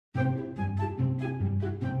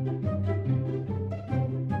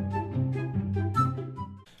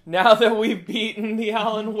Now that we've beaten the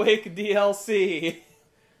Alan Wake DLC,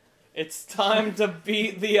 it's time to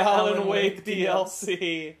beat the Alan Wake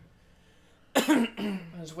DLC.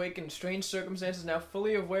 As Wake, in strange circumstances, now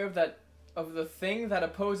fully aware of the thing that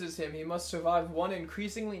opposes him, he must survive one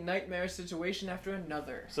increasingly nightmarish situation after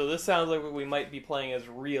another. So this sounds like we might be playing as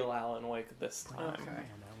real Alan Wake this time. Okay.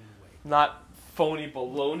 Not phony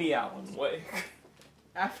baloney Alan Wake.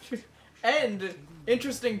 And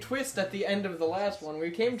interesting twist at the end of the last one.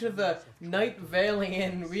 We came to the night veiling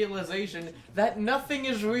in realization that nothing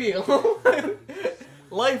is real.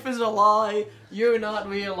 Life is a lie. You're not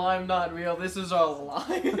real. I'm not real. This is all a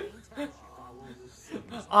lie.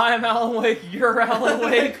 I'm Alan Wake. You're Alan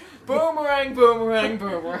Wake. Boomerang, boomerang,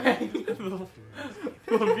 boomerang.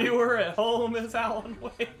 The viewer at home is Alan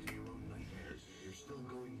Wake.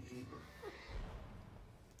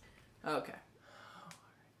 Okay.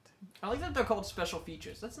 I like that they're called special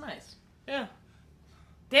features. That's nice. Yeah.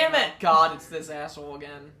 Damn it! God, it's this asshole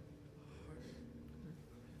again.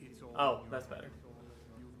 Oh, that's better.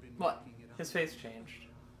 What? His face changed.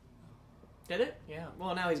 Did it? Yeah.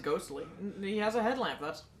 Well, now he's ghostly. He has a headlamp.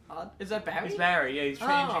 That's odd. Is that Barry? He's Barry. Yeah, he's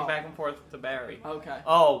changing Oh. back and forth to Barry. Okay.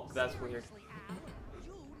 Oh, that's weird.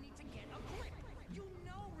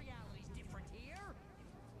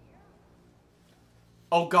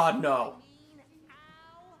 Oh God, no.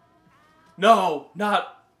 No,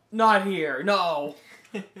 not here. No.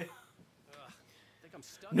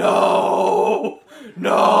 No.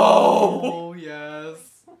 No. Oh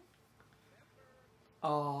yes.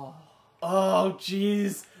 Oh. Oh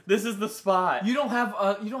jeez. This is the spot. You don't have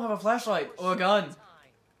a flashlight or a gun.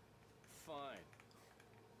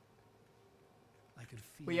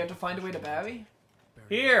 But you have to find a way to Barry?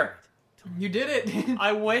 Here. You did it.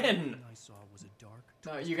 I win.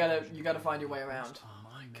 No, you gotta find your way around.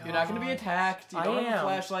 God. You're not gonna be attacked. You don't have a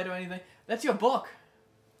flashlight or anything. That's your book.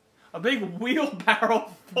 A big wheelbarrow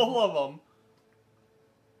full of them.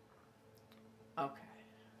 Okay.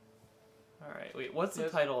 Alright, wait, what's the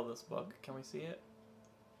title of this book? Can we see it?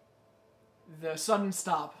 The Sudden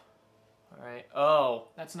Stop. Alright, oh.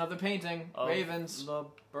 That's another painting. Of Ravens. the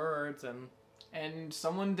birds And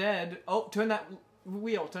someone dead. Oh, turn that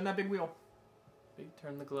wheel. Turn that big wheel.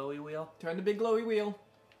 turn the glowy wheel. Turn the big glowy wheel.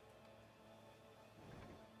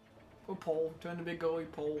 Or pole. Turn the big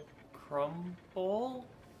glowy pole. Crumble?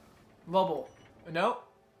 Rubble. No.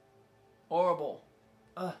 Horrible.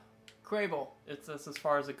 Ugh. Crable. That's as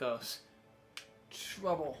far as it goes.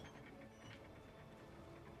 Trouble.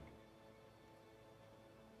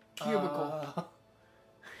 Cubicle.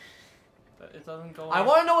 It doesn't go on. I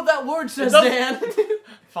want to know what that word says, Dan.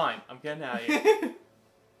 Fine, I'm getting out of here.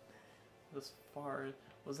 As far as...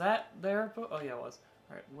 Was that there? Oh yeah, it was.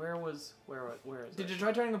 Alright, where is it? Did you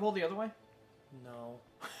try turning the pole the other way? No.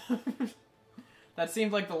 That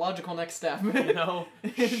seemed like the logical next step. You know?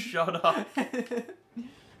 Shut up.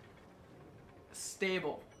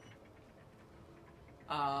 Stable.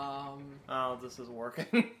 Oh, this is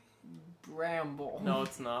working. Bramble. No,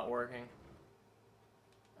 it's not working.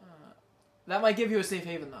 That might give you a safe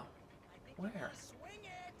haven, though. Where?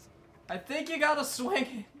 I think you gotta swing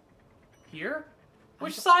it. Here?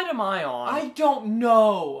 Which side am I on? I don't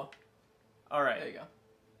know. Alright. There you go.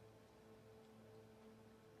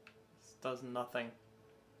 This does nothing.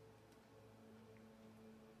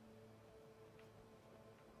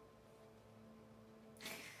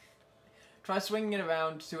 Try swinging it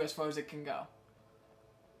around to as far as it can go.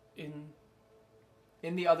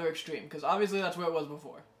 In the other extreme, because obviously that's where it was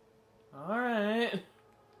before. Alright.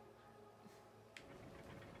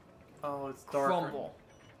 Oh, it's darker. Crumble.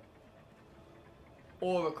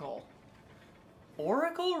 Oracle.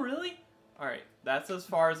 Oracle? Really? Alright, that's as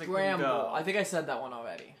far as it Bramble. can go. I think I said that one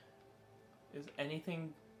already. Is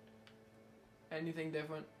anything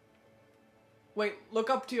different? Wait, look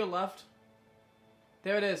up to your left.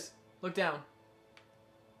 There it is. Look down.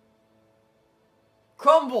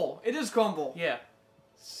 Crumble! It is crumble. Yeah.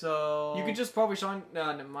 So... You could just probably shine...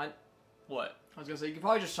 No, never mind. What? I was gonna say, you could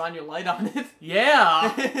probably just shine your light on it. Yeah!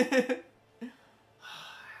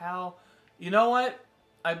 How... You know what?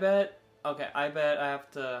 I bet I have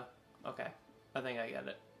to... Okay. I think I get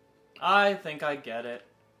it. I think I get it.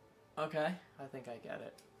 Okay. I think I get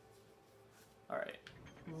it. Alright.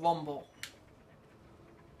 Rumble.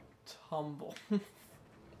 Tumble.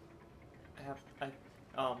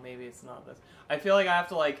 Oh, maybe it's not this. I feel like I have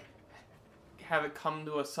to, like, have it come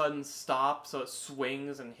to a sudden stop so it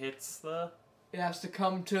swings and hits the... It has to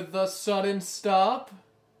come to the sudden stop.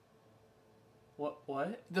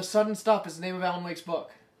 What? The Sudden Stop is the name of Alan Wake's book.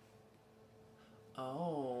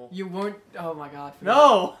 Oh. You weren't... Oh my god.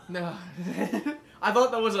 No! No. I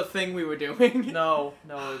thought that was a thing we were doing. No,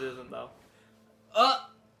 it isn't though.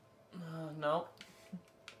 No.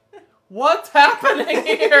 What's happening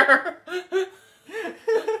here?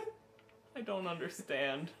 I don't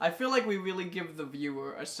understand. I feel like we really give the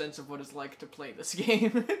viewer a sense of what it's like to play this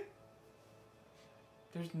game.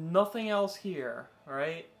 There's nothing else here,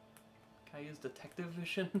 alright? Can I use detective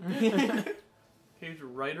vision? Can I use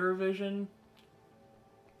writer vision?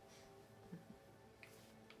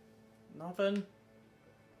 Nothing?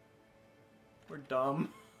 We're dumb.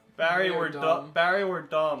 Barry, we're dumb. Barry, we're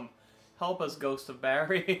dumb. Help us, Ghost of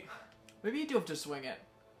Barry. Maybe you do have to swing it.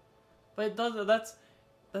 But it doesn't, that's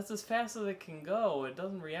as fast as it can go. It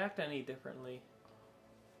doesn't react any differently.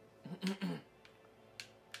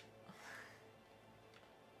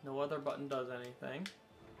 No other button does anything.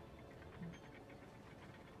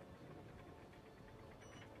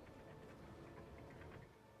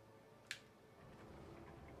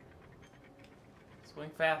 Swing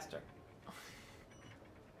faster.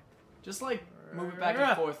 Just like move it back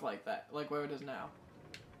and forth like that, like where it is now.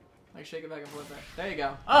 Like shake it back and forth there. There you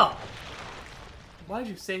go. Oh! Why did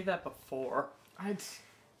you say that before? I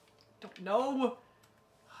don't know.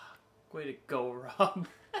 Way to go, Rob.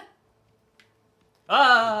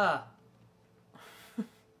 Ah! That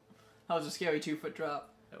was a scary 2-foot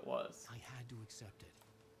drop. It was. I had to accept it.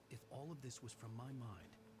 If all of this was from my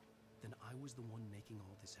mind, then I was the one making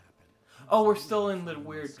all this happen. Oh, we're still in the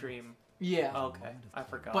weird dream. Yeah. Okay, I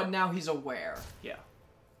forgot. But now he's aware. Yeah.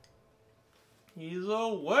 He's a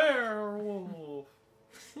werewolf.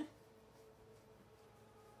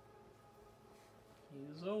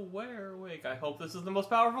 He's a werewolf. I hope this is the most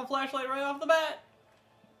powerful flashlight right off the bat.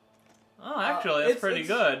 Oh, actually, that's pretty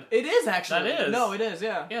good. It is, actually. That is. No, it is,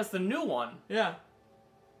 yeah. Yeah, it's the new one. Yeah.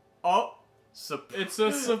 Oh. It's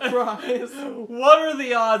a surprise. What are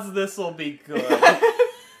the odds this will be good?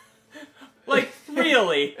 Like,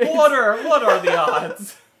 really? What are the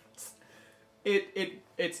odds?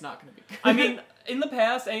 It's not gonna be good. I mean, in the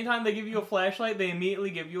past, anytime they give you a flashlight, they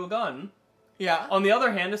immediately give you a gun. Yeah. On the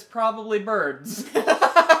other hand, it's probably birds.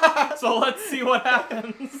 So let's see what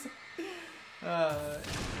happens.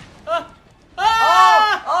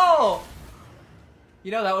 Oh!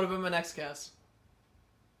 You know, that would have been my next guess.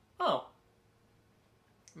 Oh.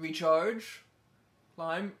 Recharge.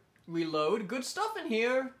 Climb. Reload. Good stuff in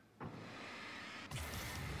here.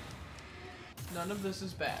 None of this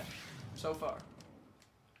is bad. So far.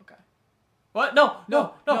 Okay. What? No!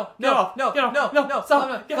 No! Stop!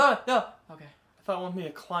 Okay. I thought it wanted me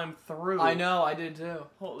to climb through. I know, I did too.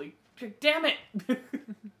 Holy damn it!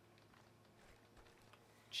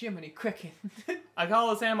 Jiminy Cricket. I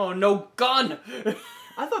call this ammo no gun!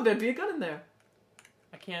 I thought there'd be a gun in there.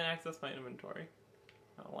 I can't access my inventory.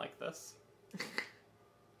 I don't like this.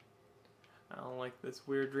 I don't like this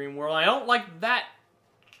weird dream world. I don't like that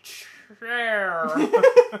chair.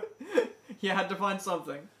 You had to find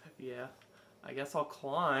something. Yeah. I guess I'll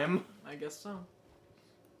climb. I guess so.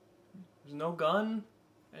 There's no gun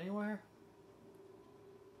anywhere?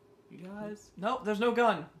 You guys? Nope, there's no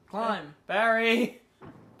gun. Climb. Barry!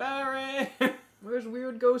 Barry! Where's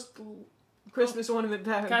weird ghost Christmas ornament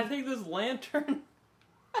pattern? Can I take this lantern?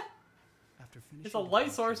 It's a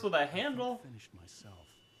light source with a handle. Finished myself.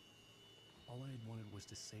 All I had wanted was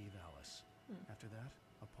to save Alice. After that,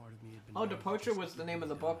 a part of me had been. Oh, Departure was the name of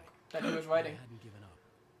the book that he was writing. I hadn't given up.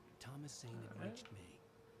 Thomas Sane had reached me.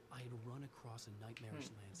 I had run across a nightmarish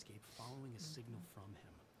landscape, following a signal from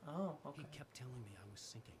him. Oh, okay. He kept telling me I was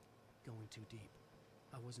sinking, going too deep.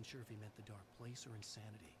 I wasn't sure if he meant the dark place or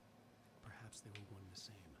insanity. Perhaps they were one and the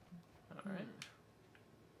same. Alright.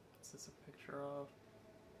 Is this a picture of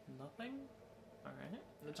nothing? Alright.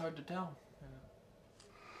 It's hard to tell. Yeah.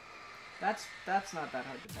 That's not that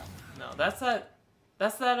hard to tell. No, that's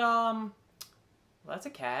a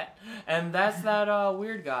cat. And that's that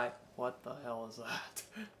weird guy. What the hell is that?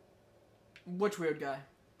 Which weird guy?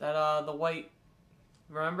 That the white,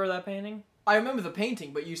 remember that painting? I remember the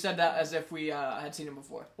painting, but you said that as if we had seen him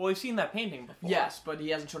before. Well, we've seen that painting before. Yes, but he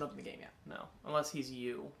hasn't shown up in the game yet. No, unless he's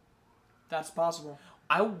you. That's possible.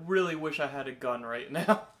 I really wish I had a gun right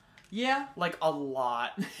now. Yeah. Like, a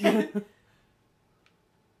lot.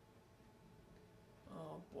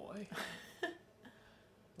 Oh, boy.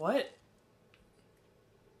 What?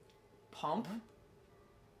 Pump?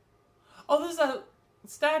 Oh, this is a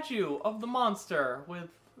statue of the monster with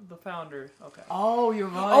the founder. Okay. Oh, you're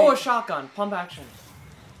right. Oh, a shotgun. Pump action.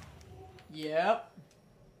 Yep.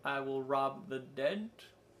 I will rob the dead.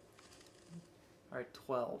 Alright,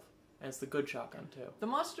 12. And it's the good shotgun, too.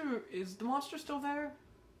 Is the monster still there?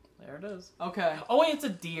 There it is. Okay. Oh, wait, it's a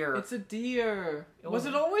deer. It's a deer. Was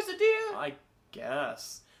wasn't- it always a deer? I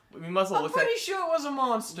guess. We must have I'm looked at pretty sure it was a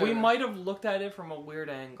monster. We might have looked at it from a weird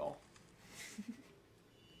angle.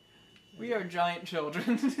 We are giant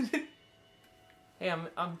children. Hey,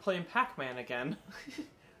 I'm playing Pac-Man again.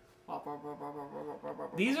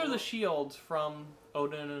 These are the shields from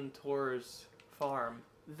Odin and Thor's farm.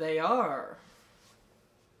 They are.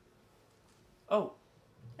 Oh,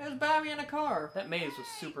 There's Barry in a car. that maze was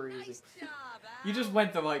super easy. Nice job, Al. You just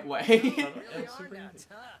went the right way. Really It's are super nuts, easy.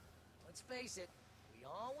 huh? Let's face it, we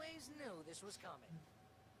always knew this was coming.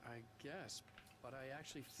 I guess, but I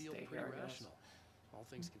actually feel Stay pretty here, I guess. rational, all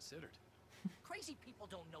things considered. Crazy people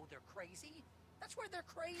don't know they're crazy. That's where they're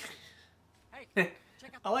crazy. Hey,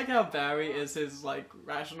 check out I like how Barry is his, like,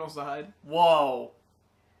 rational side. Whoa.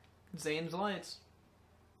 Zane's lights.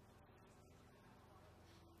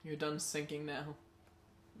 You're done sinking now.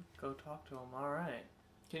 Go talk to him. All right.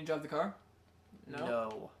 Can you drive the car?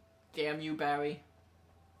 No. Damn you, Barry.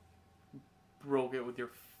 Broke it with your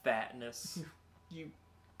fatness. You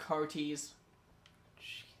car tease.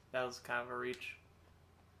 Gee, that was kind of a reach.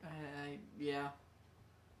 Yeah.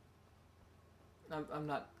 I'm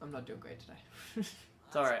not doing great today.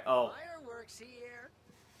 It's all right. Oh. fireworks here.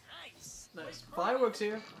 Nice. Nice. Fireworks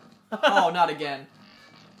here. Oh, not again.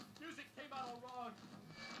 Music came out all wrong.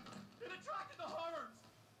 It attracted the horrors.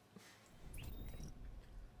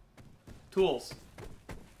 Tools.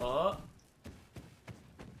 Wha-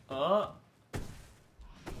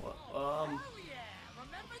 Oh, hell yeah.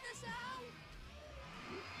 Remember this, Al?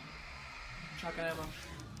 Shotgun ammo.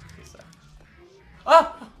 what's that?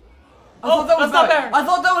 Ah! I thought that was that's not Barry. Barry. I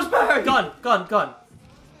thought that was Barry. Gun.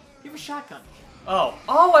 You have a shotgun. Oh,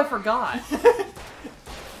 I forgot.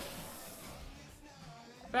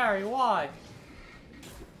 Barry, why?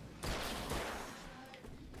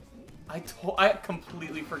 I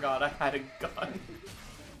completely forgot I had a gun.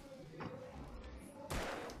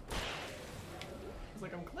 It's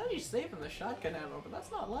like, I'm glad he's saving the shotgun ammo, but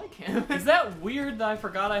that's not like him. Is that weird that I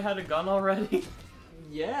forgot I had a gun already?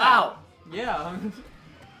 Yeah. Ow! Yeah.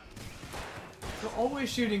 You're always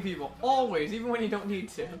shooting people. Always, even when you don't need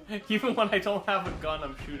to. Even when I don't have a gun,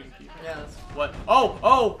 I'm shooting people. Yeah, that's... What?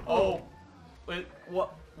 Oh! Wait,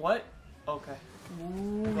 what? Okay.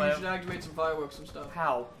 Ooh, you Well- should activate some fireworks and stuff.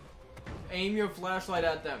 How? Aim your flashlight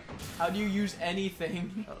at them. How do you use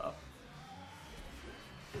anything? Shut up.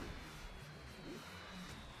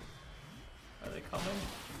 Are they coming?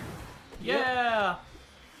 Yep. Yeah!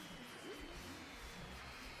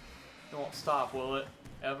 It won't stop, will it?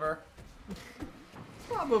 Ever?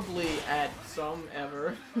 Probably at some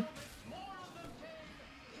ever.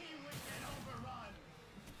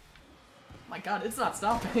 My god, it's not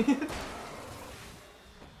stopping.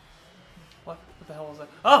 What the hell was that?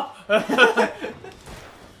 Oh!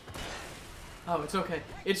 Oh, it's okay.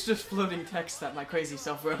 It's just floating text that my crazy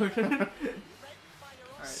self wrote. Alright,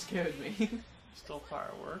 Scared me. still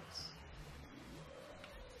fireworks.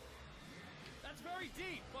 That's very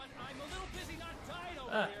deep, but I'm a little busy not tied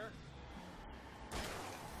over Ah. here.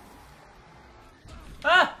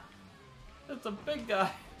 Ah! It's a big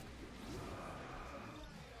guy.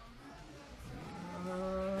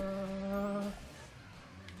 Wanna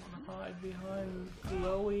hide behind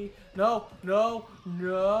Chloe? No!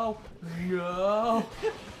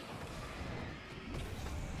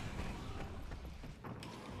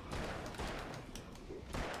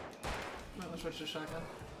 Might want to switch to shotgun.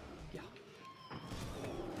 Yeah.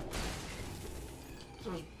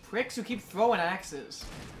 Those pricks who keep throwing axes.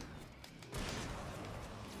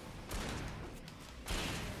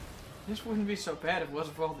 This wouldn't be so bad if it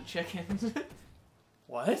wasn't for all the chickens.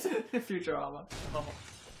 What? Futurama.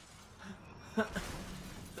 Oh.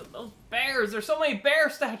 Those bears! There's so many bear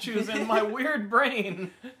statues in my weird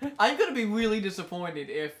brain. I'm gonna be really disappointed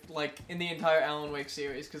if, like, in the entire Alan Wake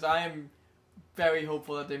series, because I am very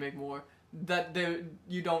hopeful that they make more, that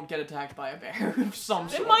you don't get attacked by a bear of some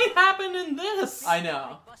sort. It might happen in this. I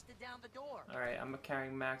know. I busted down the door. All right, I'm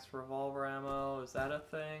carrying max revolver ammo. Is that a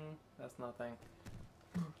thing? That's nothing.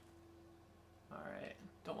 All right.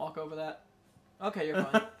 Don't walk over that. Okay, you're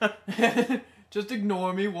fine. Just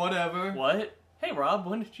ignore me, whatever. What? Hey, Rob,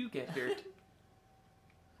 when did you get here?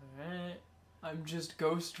 Alright. I'm just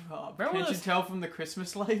Ghost Rob. Remember Can't you this- tell from the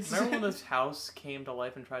Christmas lights? Remember when this house came to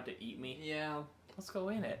life and tried to eat me? Yeah. Let's go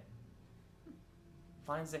in it.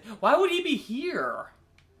 Finds it. Why would he be here?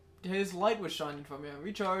 His light was shining from you.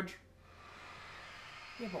 Recharge.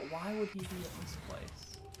 Yeah, but why would he be at this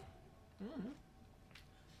place? Mm-hmm.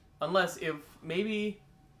 Unless if maybe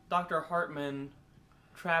Dr. Hartman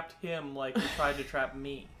trapped him like he tried to trap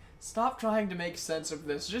me. Stop trying to make sense of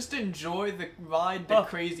this. Just enjoy the ride to Oh.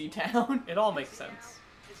 Crazy Town. It all makes sense.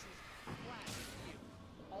 This is flat. You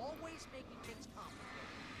always making things complicated.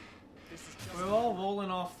 We're all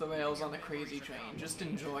rolling off the rails on a crazy train. Just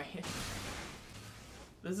enjoy it.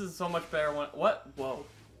 This is so much better when. What? Whoa.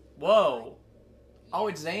 Whoa. Oh,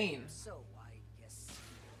 it's Zane. So I guess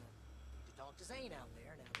to talk to Zane out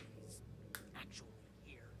there now that he's actually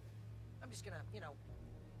here. I'm just gonna,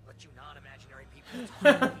 let you non-imaginary people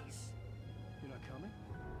talk to peace. You're not coming?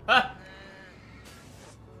 Ah!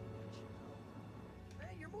 Hey,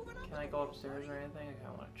 you're moving up. Can I go upstairs or anything? I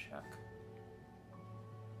kinda wanna check.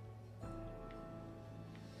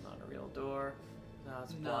 Not a real door. No,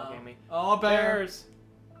 it's blocking me. Oh, bears!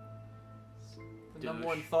 The number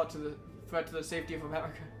one Douche. threat to the safety of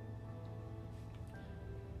America.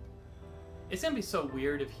 It's gonna be so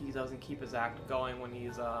weird if he doesn't keep his act going when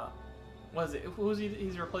he's what is it? Who's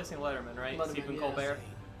he's replacing Letterman, right? Letterman, Stephen yes. Colbert.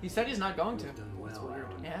 He said he's not going to. You've done well,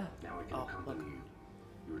 Alan. Yeah. Now I can Oh, accompany look. you.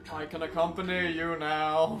 You were I trying can to accompany you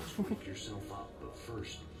now. wake yourself up, but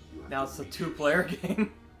first you have Now to it's a reach two-player yourself.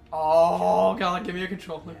 game. Oh, God, give me a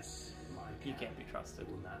controller. Yes, my You cat. can't be trusted. It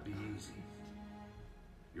will not be easy.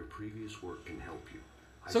 Your previous work can help you.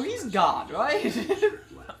 I So still he's have God, some right?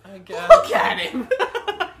 script left. I guess. Look at him!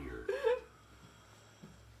 Here.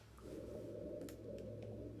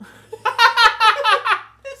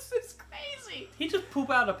 This is crazy. He just poop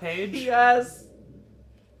out a page. Yes.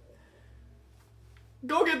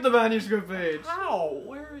 Go get the manuscript page. How?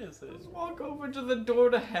 Where is it? Just walk over to the door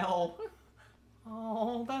to hell.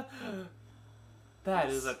 Oh, that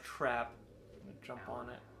is a trap. I'm gonna jump on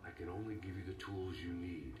it. I can only give you the tools you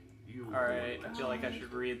need. You All right, will I feel like I achieve.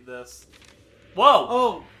 should read this. Whoa!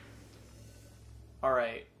 Oh, All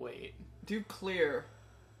right, wait. do clear.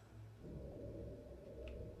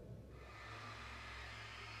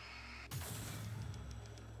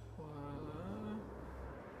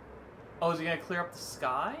 Oh, is he gonna clear up the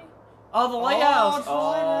sky? Oh, the lighthouse. it's the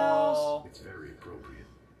lighthouse. It's very appropriate.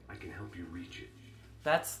 I can help you reach it.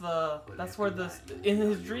 That's where this in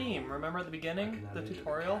his dream. Remember at the I beginning, cannot the enter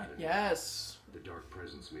tutorial. academy. Yes. The Dark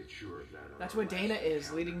Presence made sure of that. on That's our where Dana last is,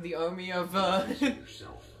 encounter. leading the army of, Focus on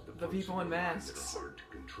yourself, the parts people of in your mind masks. that are hard to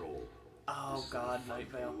control. Oh This is God, a fight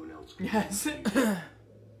Night Vale. no one else can Yes. do.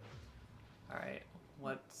 All right,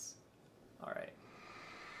 what's? All right.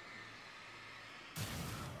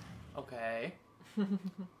 Okay.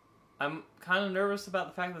 I'm kind of nervous about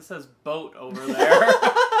the fact that it says boat over there.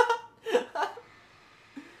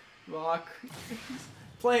 Rock.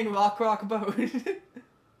 Playing Rock Boat. I don't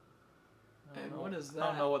And know. what is I don't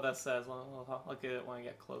that? know what that says. I'll get it when I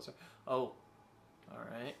get closer. Oh, all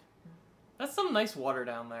right. That's some nice water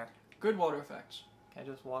down there. Good water effects. Can I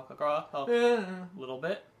just walk across? Oh, Yeah. a little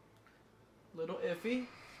bit. Little iffy.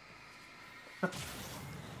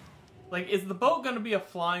 Like, is the boat gonna be a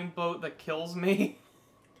flying boat that kills me?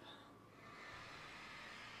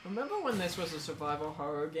 Remember when this was a survival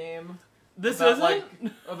horror game? This About,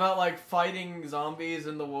 isn't. About like fighting zombies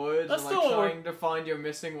in the woods That's and like still a- trying to find your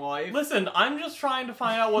missing wife. Listen, I'm just trying to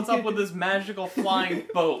find out what's up with this magical flying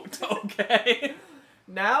boat. Okay.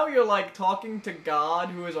 Now you're like talking to God,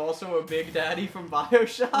 who is also a big daddy from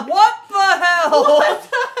BioShock. What the hell? What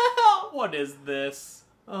the hell? What is this?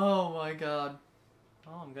 Oh my God.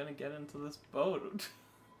 Oh, I'm gonna get into this boat.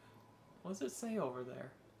 What does it say over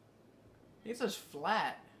there? It's just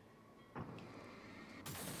flat.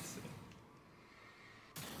 Let's see.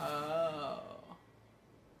 Oh.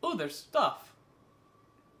 Oh, there's stuff.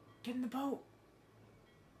 Get in the boat.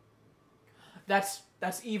 That's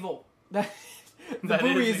evil. The That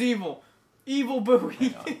buoy is is evil. Evil buoy.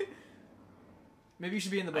 Hang on. Maybe you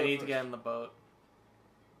should be in the boat. I need to first. get in the boat.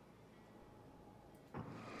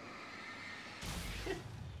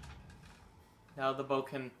 Now the boat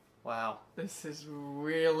can. Wow. This is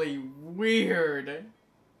really weird.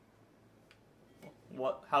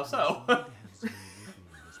 What? How He so? wanted to have Zane working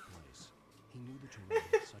in this place. He knew the terrain,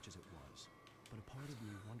 such as it was, but a part of me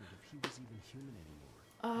wondered if he was even human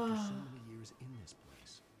anymore after so many years in this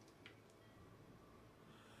place.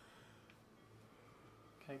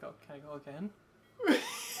 Can I go again?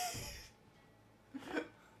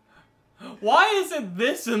 Why isn't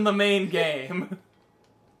this in the main game?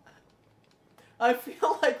 I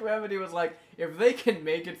feel like Remedy was like, if they can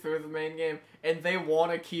make it through the main game and they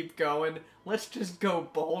want to keep going, let's just go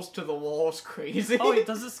balls to the walls crazy. Oh, wait,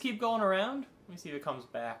 does this keep going around? Let me see if it comes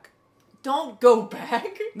back. Don't go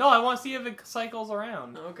back. No, I want to see if it cycles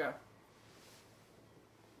around. Okay.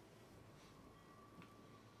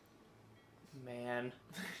 Man.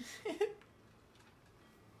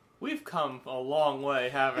 We've come a long way,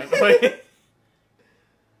 haven't we?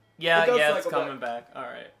 Yeah, It does yeah, it's cycle coming back.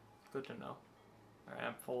 Alright. Good to know. Alright,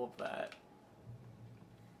 I'm full of that.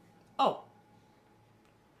 Oh.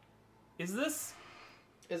 Is this...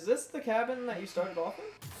 Is this the cabin that you started off in?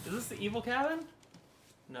 Is this the evil cabin?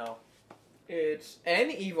 No. It's an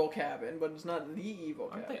evil cabin, but it's not the evil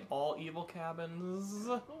Aren't cabin. they all evil cabins?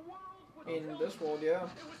 In this world, yeah. It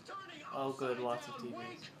was turning Oh, good, upside lots of down. TVs.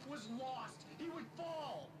 Wade was lost. He would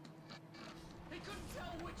fall. He couldn't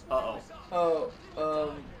tell which Uh-oh. way was up.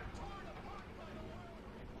 Oh,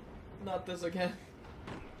 not this again.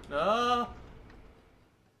 No.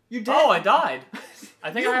 You did. Oh, I died.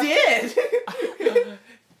 I think You I have, did.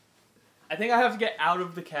 I think I have to get out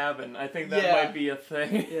of the cabin. I think that Yeah. might be a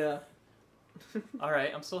thing. Yeah.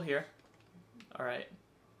 Alright, I'm still here. Alright.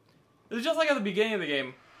 It's just like at the beginning of the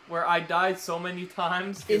game, where I died so many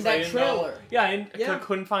times. 'cause In that I didn't know- trailer. Yeah, I Yeah.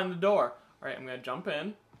 couldn't find the door. Alright, I'm gonna jump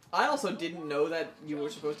in. I also didn't know that you were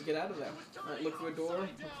supposed to get out of there. Alright, look for a door.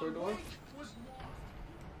 Look for a door.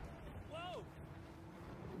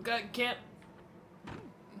 Can't.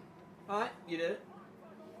 Alright, you did it.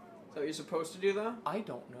 Is that what you're supposed to do, though? I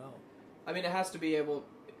don't know. I mean, it has to be able...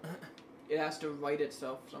 It has to right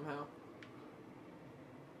itself somehow.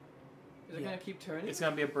 Is it Yeah. gonna keep turning? It's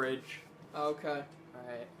gonna be a bridge. Okay.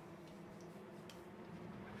 Alright.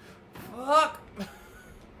 Fuck!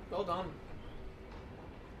 Well done.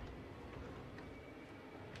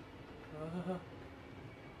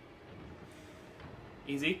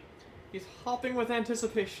 Easy. He's hopping with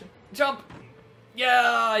anticipation. Jump! Yeah,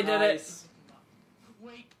 I did Nice.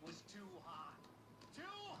 Weight was too hot. Too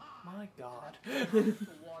hot. My god. The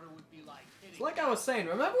water would be like hitting. It's like I was saying,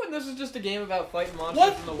 remember when this was just a game about fighting monsters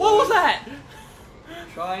What? in the What was woods? that?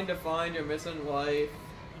 Trying to find your missing wife. You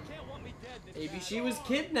can't want me dead this Maybe bad. she was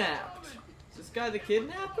kidnapped. Is this guy the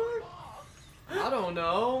kidnapper? I don't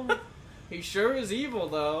know. He sure is evil,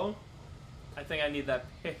 though. I think I need that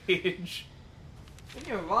page. And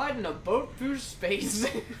you're riding a boat through space.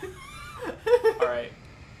 Alright.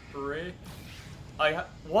 Bridge.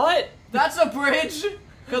 What? That's a bridge!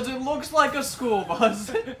 Because it looks like a school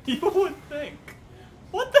bus. You would think.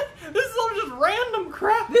 What the? This is all just random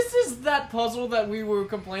crap. This is that puzzle that we were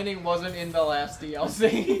complaining wasn't in the last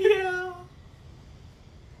DLC. Yeah.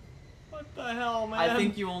 What the hell, man? I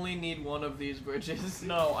think you only need one of these bridges.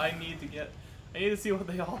 No, I need to see what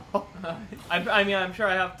they all are. I mean, I'm sure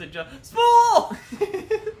I have to just... Spool!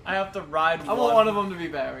 I have to ride I want one of them to be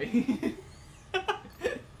Barry.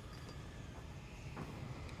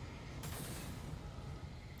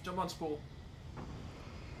 Jump on spool.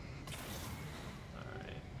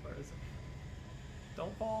 Alright, where is it?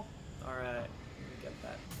 Don't fall. Alright, let me get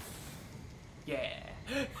that. Yeah!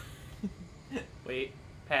 Wait,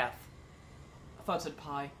 path. I thought it said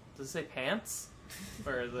pie. Does it say pants?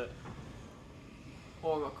 Where is it?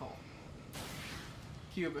 Oracle.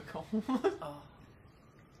 Cubicle. Oh.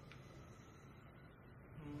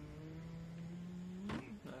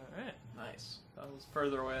 Alright. Nice. That was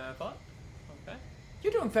further away than I thought. Okay.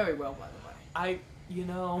 You're doing very well, by the way. You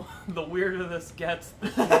know, the weirder this gets,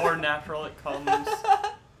 the more natural it comes.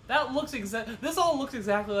 That looks this all looks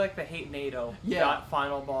exactly like the Hate NATO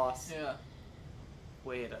final boss. Yeah.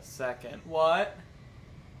 Wait a second. What?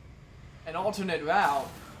 An alternate route.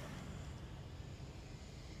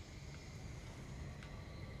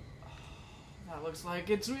 That looks like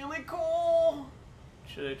it's really cool.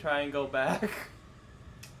 Should I try and go back?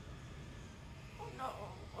 Oh no.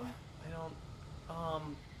 I don't.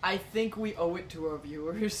 I think we owe it to our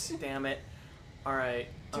viewers. Damn it. Alright.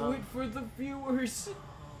 Do it for the viewers.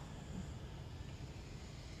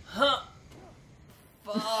 Huh.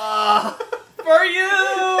 For you!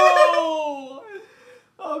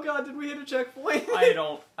 Oh god, did we hit a checkpoint? I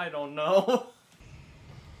don't know.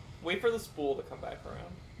 Wait for the spool to come back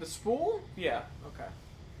around. The spool? Yeah. Okay.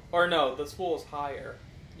 Or no, the spool is higher.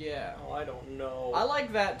 Yeah. Oh, I don't know. I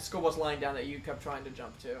like that school bus lying down that you kept trying to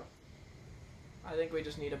jump to. I think we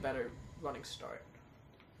just need a better running start.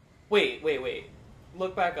 Wait.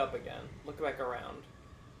 Look back up again. Look back around.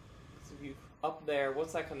 So if you up there,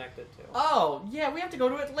 what's that connected to? Oh, yeah, we have to go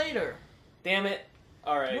to it later. Damn it.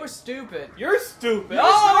 Alright. You're stupid. You're stupid. You're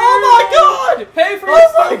Oh my god! Pay for your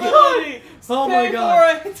stupidity! Oh my Pay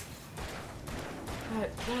god. for it!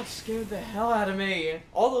 That scared the hell out of me.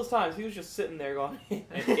 All those times he was just sitting there going,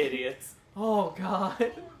 idiots. Oh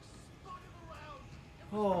god.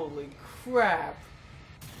 Holy crap.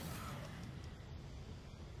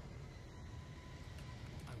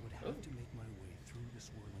 I would have to make my way through the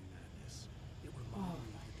swirling madness. It Oh reminded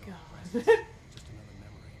me of the my dark god. presence. Just another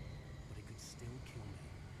memory, but it could still kill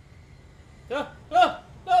me.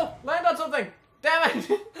 No! Land on something! Damn it!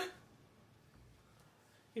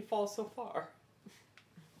 He falls so far.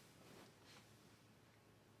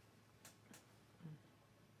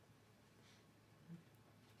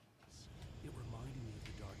 It reminded me of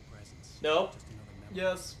the dark presence. Nope. Just another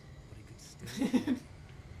Yes. but he could still.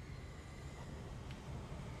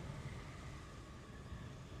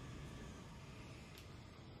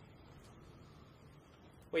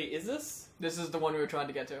 Wait, is this? This is the one we were trying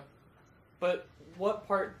to get to. But what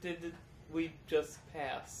part did we just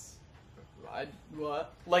pass?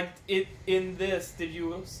 What? Like, in this, did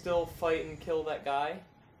you still fight and kill that guy?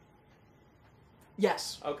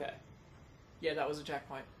 Yes. Okay. Yeah, that was a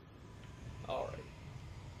checkpoint. Alright.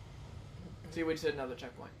 See, we just hit another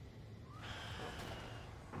checkpoint.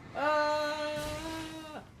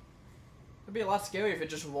 It'd be a lot scarier if it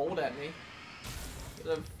just rolled at me.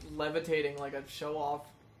 Instead of levitating like a show-off.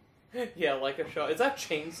 Yeah, like a show. Is that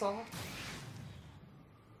chainsaw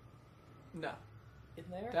No. in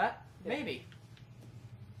there? That? Yeah. Maybe.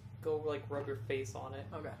 Go, like, rub your face on it.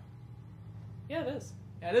 Okay. Yeah, it is.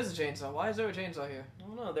 Yeah, it is a chainsaw. Why is there a chainsaw here? I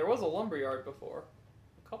don't know. There was a lumberyard before.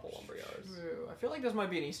 A couple lumberyards. True. I feel like this might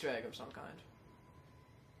be an Easter egg of some kind.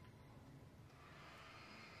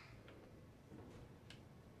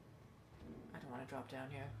 I don't want to drop down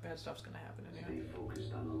here. Bad stuff's gonna happen in here. Stay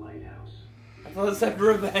focused on the lighthouse. I thought it said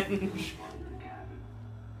revenge. Find the cabin.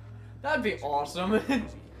 That'd be awesome.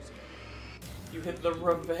 You hit the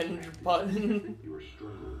revenge button. You are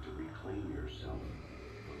struggling to reclaim yourself.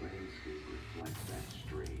 The landscape reflects that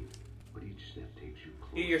strain, but each step takes you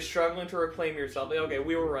closer. You're struggling to reclaim yourself. Okay,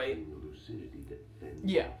 we were right. The lucidity that fends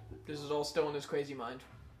Yeah. off the This is all still in his crazy mind.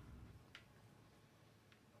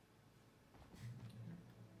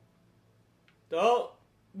 Oh,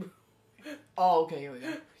 Oh, okay, here we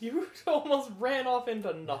go. you almost ran off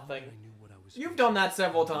into nothing. I knew what I was You've done that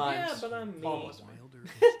several times. Yeah, but I'm me. Almost. wilder and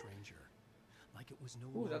stranger. Like it was no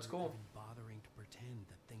Ooh, longer that's cool. even bothering to pretend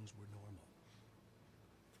that things were normal.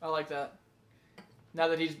 I like that. Now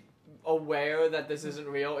that he's aware that this isn't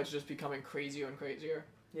real, it's just becoming crazier and crazier.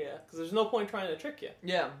 Yeah, because there's no point trying to trick you.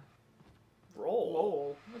 Yeah. Roll.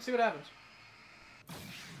 Whoa. Let's see what happens.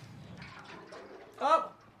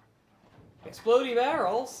 Oh! Explodey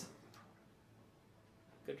barrels.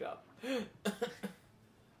 Good job. I'm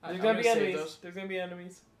There's gonna gonna be save enemies. those. There's gonna be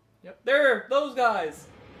enemies. Yep. There, those guys.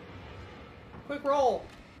 Quick roll.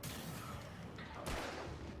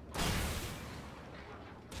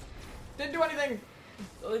 Didn't do anything!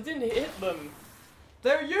 Well, it didn't hit them.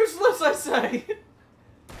 They're useless, I say!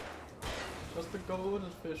 Just the golden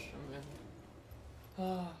fisherman.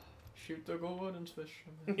 Shoot the golden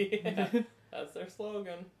fisherman. Yeah, that's their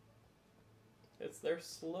slogan. It's their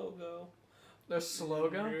slogan. Their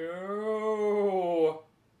slogan? No.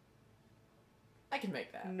 I can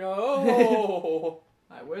make that. No.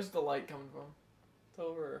 Alright, where's the light coming from? It's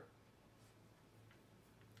over.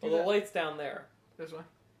 Do Well, the that. light's down there. This way?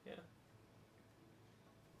 Yeah.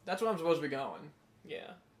 That's where I'm supposed to be going.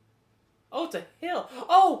 Yeah. Oh, it's a hill.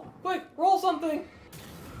 Oh, quick, roll something.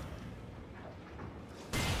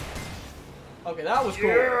 Okay, that was cool.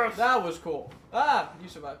 Yes! That was cool. Ah, you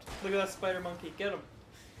survived. Look at that spider monkey. Get him.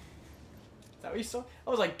 Is that what you saw?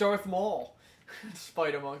 That was like Darth Maul.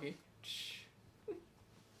 Spider monkey.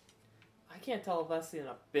 I can't tell if that's the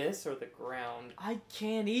abyss or the ground. I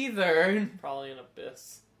can't either. Probably an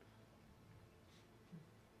abyss.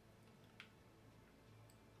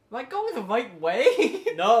 Am I going the right way?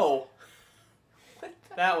 No. What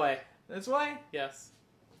the- That way. This way? Yes.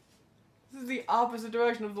 This is the opposite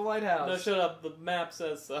direction of the lighthouse. No, shut up. The map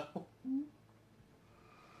says so.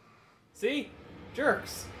 See?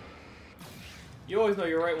 Jerks. You always know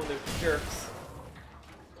you're right when there's jerks.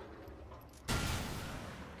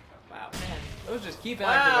 Wow, man. Those just keep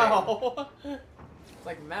activating. Wow. It's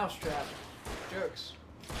like mousetrap. Jerks.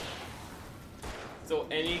 So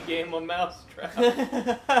any game of mousetrap.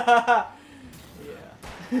 Yeah.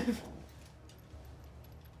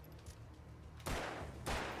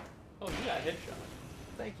 Oh, you got a headshot.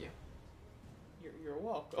 Thank you. You're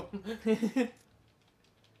welcome.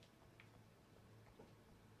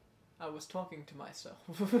 I was talking to myself.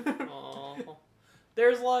 Aw.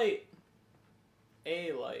 There's light.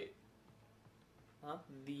 A light. Not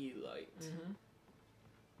the light. Mm-hmm.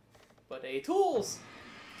 But a tools.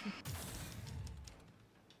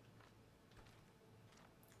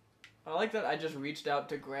 I like that I just reached out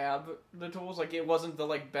to grab the tools. Like, it wasn't the,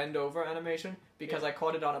 like, bend over animation because Yeah. I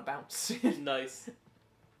caught it on a bounce. Nice.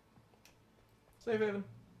 Save haven.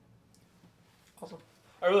 Awesome.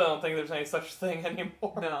 I really don't think there's any such thing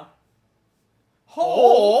anymore. No.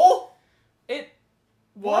 Hole? It...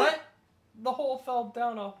 What? The hole fell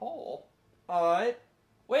down a hole. Alright.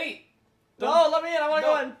 Wait. No, let me in. I want to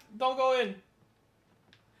go in. Don't go in.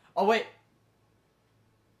 Oh, wait.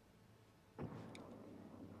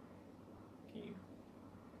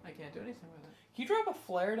 I can't do anything with it. Can you drop a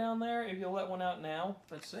flare down there if you let one out now?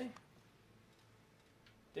 Let's see.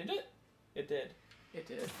 Did it? It did. It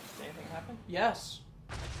did. Did anything happen? Yes.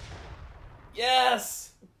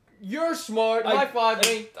 Yes! You're smart. High five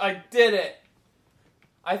me. I did it!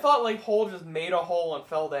 I thought, like, Hole just made a hole and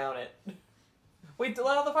fell down it. Wait,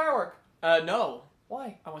 let out the firework! No.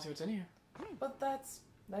 Why? I want to see what's in here. But that's...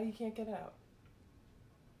 Now you can't get out.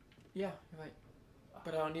 Yeah, you're right.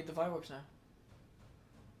 But I don't need the fireworks now.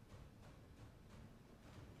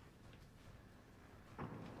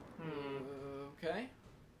 Okay.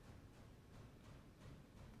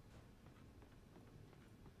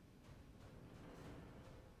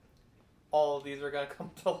 All of these are gonna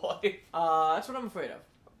come to life. That's what I'm afraid of.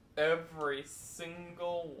 Every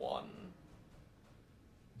single one.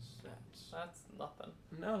 That's nothing.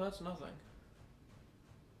 No, that's nothing.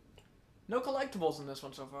 No collectibles in this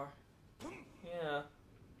one so far. Yeah.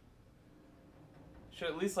 Should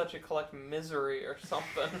at least let you collect misery or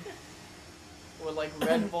something. Or like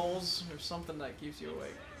Red Bulls or something that keeps you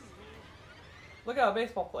awake. Look out, a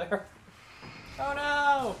baseball player. Oh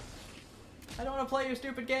no! I don't want to play your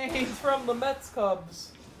stupid game. He's from the Mets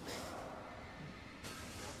Cubs.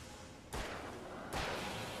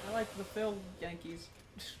 I like the Phil Yankees.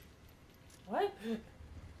 What?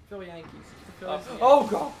 Phil Yankees. The Phillies and Oh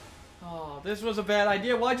Yankees. god! Oh, this was a bad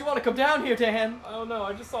idea. Why'd you want to come down here, Dan? I don't know,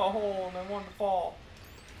 I just saw a hole and I wanted to fall.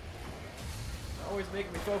 Always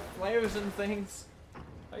making me throw flares and things.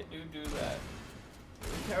 I do that.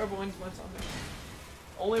 Terrible influence on me.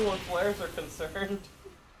 Only when flares are concerned.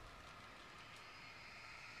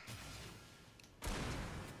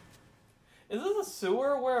 Is this a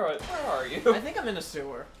sewer? Where are you? I think I'm in a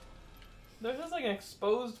sewer. There's just like an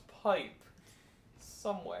exposed pipe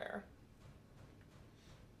somewhere.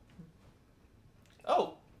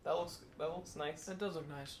 Oh, that looks nice. That does look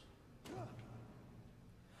nice.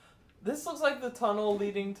 This looks like the tunnel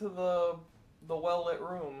leading to the well-lit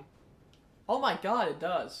room. Oh my god, it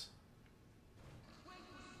does.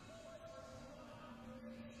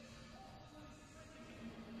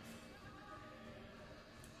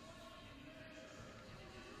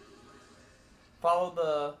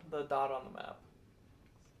 Follow the dot on the map.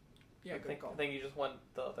 Yeah, good call. I think you just went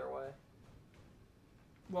the other way.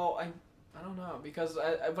 Well, I don't know, because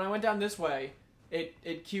when I went down this way,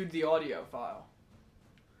 it queued the audio file.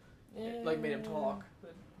 It, like, made him talk.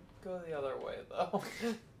 But go the other way, though.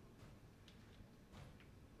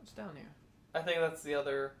 What's down here? I think that's the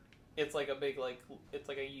other... It's like a big, it's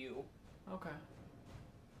like a U. Okay.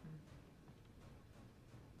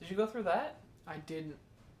 Did you go through that? I didn't.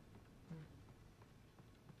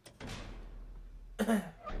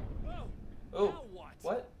 Oh, what?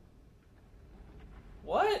 What?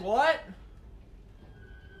 What?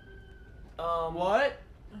 What?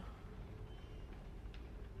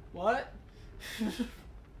 What?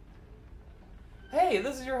 Hey,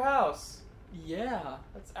 this is your house. Yeah.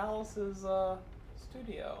 That's Alice's,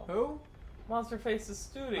 studio. Who? Monster Face's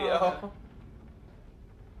studio. Oh, okay.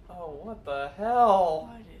 Oh, what the hell?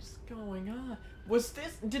 What is going on?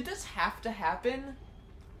 Did this have to happen?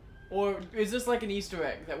 Or is this like an Easter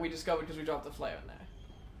egg that we discovered because we dropped the flare in there?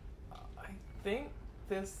 I think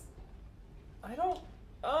this... I don't...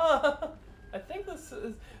 I think this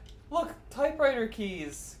is... Look, typewriter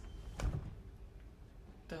keys.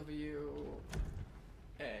 W...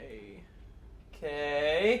 A...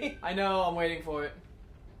 K... I know, I'm waiting for it.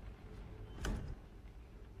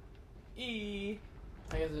 E...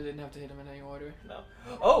 I guess I didn't have to hit him in any order. No.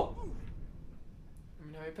 Oh! Let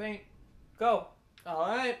me know your paint. Go.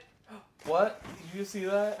 Alright. What? Did you see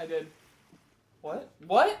that? I did. What?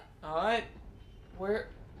 What? Alright. Where?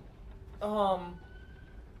 Okay.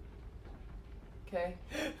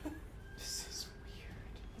 This is weird.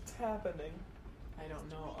 What's happening? I don't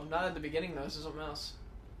know. I'm not at the beginning though, this is something else.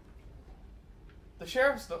 The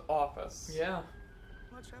sheriff's office. Yeah.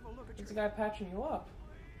 Let's have a look at There's your a guy patching you up.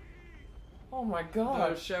 Oh my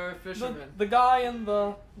god. The sheriff fisherman. The guy in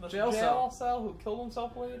the Jail cell who killed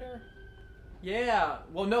himself later? Yeah.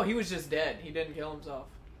 Well, no, he was just dead. He didn't kill himself.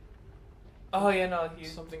 Oh yeah, no,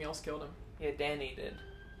 Something else killed him. yeah, Danny did.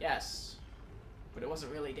 Yes. But it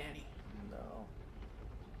wasn't really Danny. No.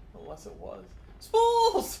 Unless it was.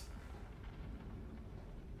 Spools!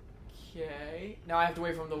 Okay. Now I have to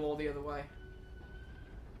wait for him to roll the other way.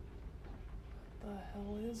 What the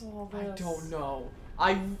hell is all this? I don't know.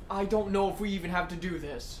 I don't know if we even have to do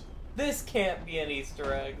this. This can't be an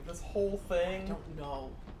Easter egg. This whole I thing. don't know.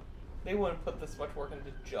 They wouldn't put this much work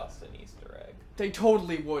into just an Easter egg. They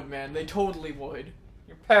totally would, man. They totally would.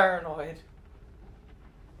 You're paranoid.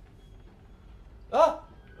 Oh!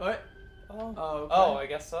 What? Oh. Oh, okay. Oh, I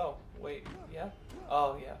guess so. Wait, yeah?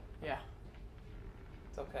 Oh, yeah. Yeah.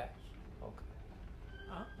 It's okay. Okay.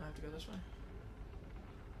 Oh, I have to go this way.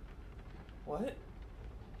 What?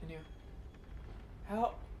 In here.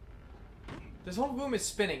 How? This whole room is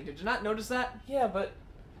spinning. Did you not notice that? Yeah, but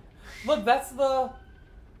look, that's the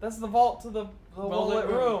vault to the well-lit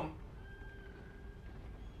room.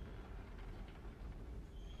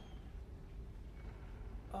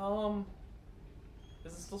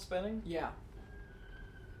 Is it still spinning? Yeah.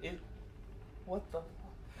 What the?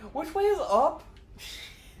 Which way is up?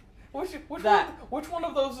 That. Which one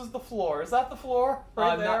of those is the floor? Is that the floor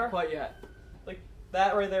right there? Not quite yet. Like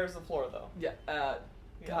that right there is the floor, though. Yeah. Yes.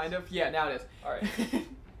 Kind of. Yeah. Now it is. All right.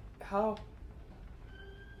 How?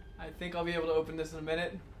 I think I'll be able to open this in a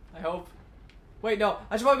minute. I hope. Wait, no.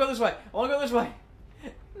 I just want to go this way. I want to go this way.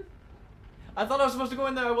 I thought I was supposed to go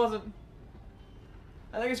in there. I wasn't.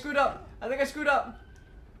 I think I screwed up.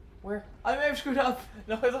 Where? I may have screwed up.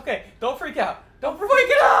 No, it's okay. Don't freak out. Don't freak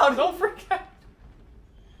out! Don't freak out.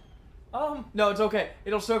 No, it's okay.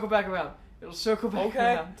 It'll circle back around.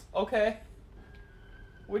 Okay. Okay.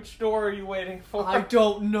 Which door are you waiting for? I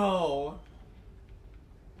don't know.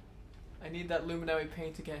 I need that luminary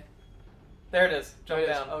paint again. There it is. Jump There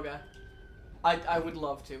it is. down. Okay. I would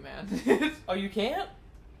love to, man. Oh, you can't?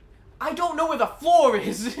 I don't know where the floor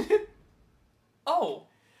is. Oh.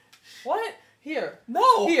 What? Here.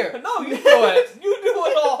 No. Here. No, you do it. You